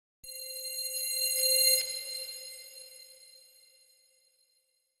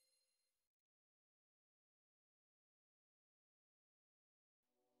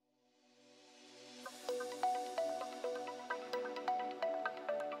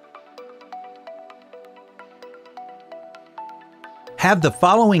Have the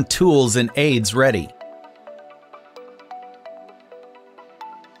following tools and aids ready.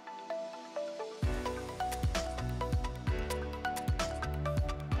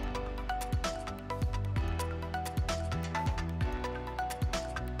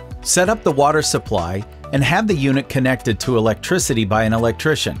 Set up the water supply and have the unit connected to electricity by an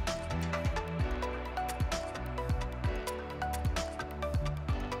electrician.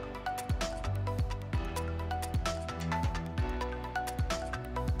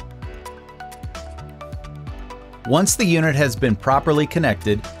 Once the unit has been properly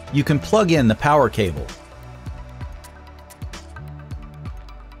connected, you can plug in the power cable.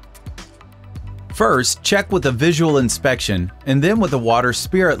 First, check with a visual inspection and then with a water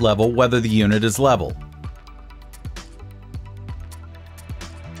spirit level whether the unit is level.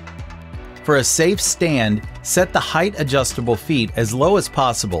 For a safe stand, set the height adjustable feet as low as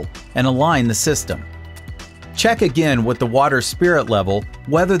possible and align the system. Check again with the water spirit level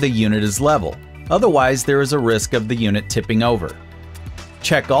whether the unit is level. Otherwise, there is a risk of the unit tipping over.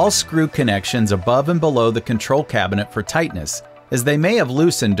 Check all screw connections above and below the control cabinet for tightness, as they may have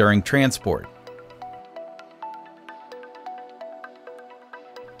loosened during transport.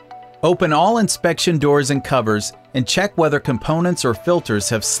 Open all inspection doors and covers and check whether components or filters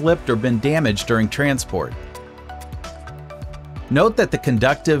have slipped or been damaged during transport. Note that the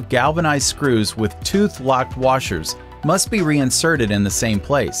conductive galvanized screws with tooth-locked washers must be reinserted in the same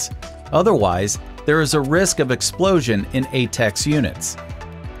place. Otherwise, there is a risk of explosion in ATEX units.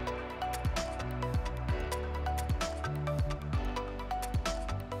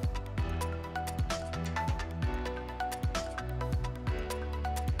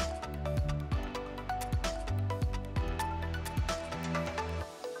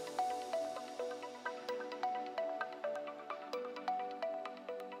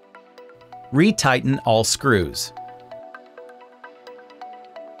 Retighten all screws.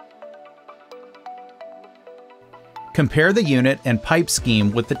 Compare the unit and pipe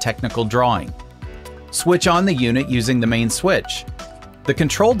scheme with the technical drawing. Switch on the unit using the main switch. The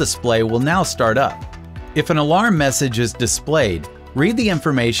control display will now start up. If an alarm message is displayed, read the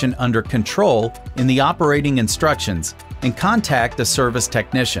information under Control in the operating instructions and contact a service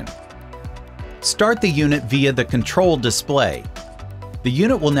technician. Start the unit via the control display. The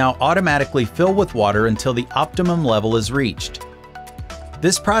unit will now automatically fill with water until the optimum level is reached.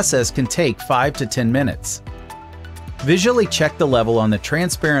 This process can take 5 to 10 minutes. Visually check the level on the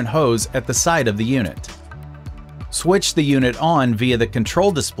transparent hose at the side of the unit. Switch the unit on via the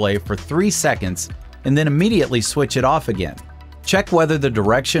control display for 3 seconds and then immediately switch it off again. Check whether the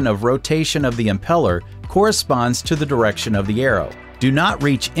direction of rotation of the impeller corresponds to the direction of the arrow. Do not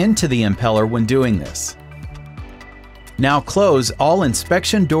reach into the impeller when doing this. Now close all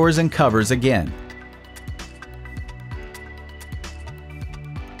inspection doors and covers again.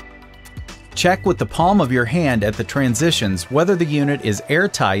 Check with the palm of your hand at the transitions whether the unit is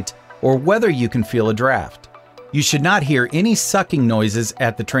airtight or whether you can feel a draft. You should not hear any sucking noises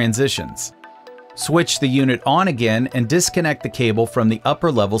at the transitions. Switch the unit on again and disconnect the cable from the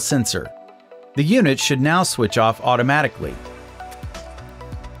upper level sensor. The unit should now switch off automatically.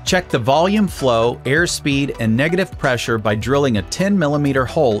 Check the volume flow, airspeed, and negative pressure by drilling a 10 mm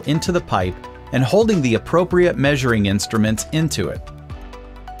hole into the pipe and holding the appropriate measuring instruments into it.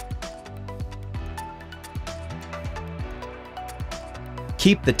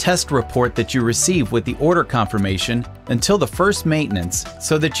 Keep the test report that you receive with the order confirmation until the first maintenance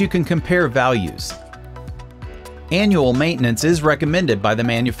so that you can compare values. Annual maintenance is recommended by the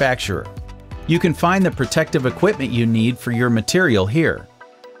manufacturer. You can find the protective equipment you need for your material here.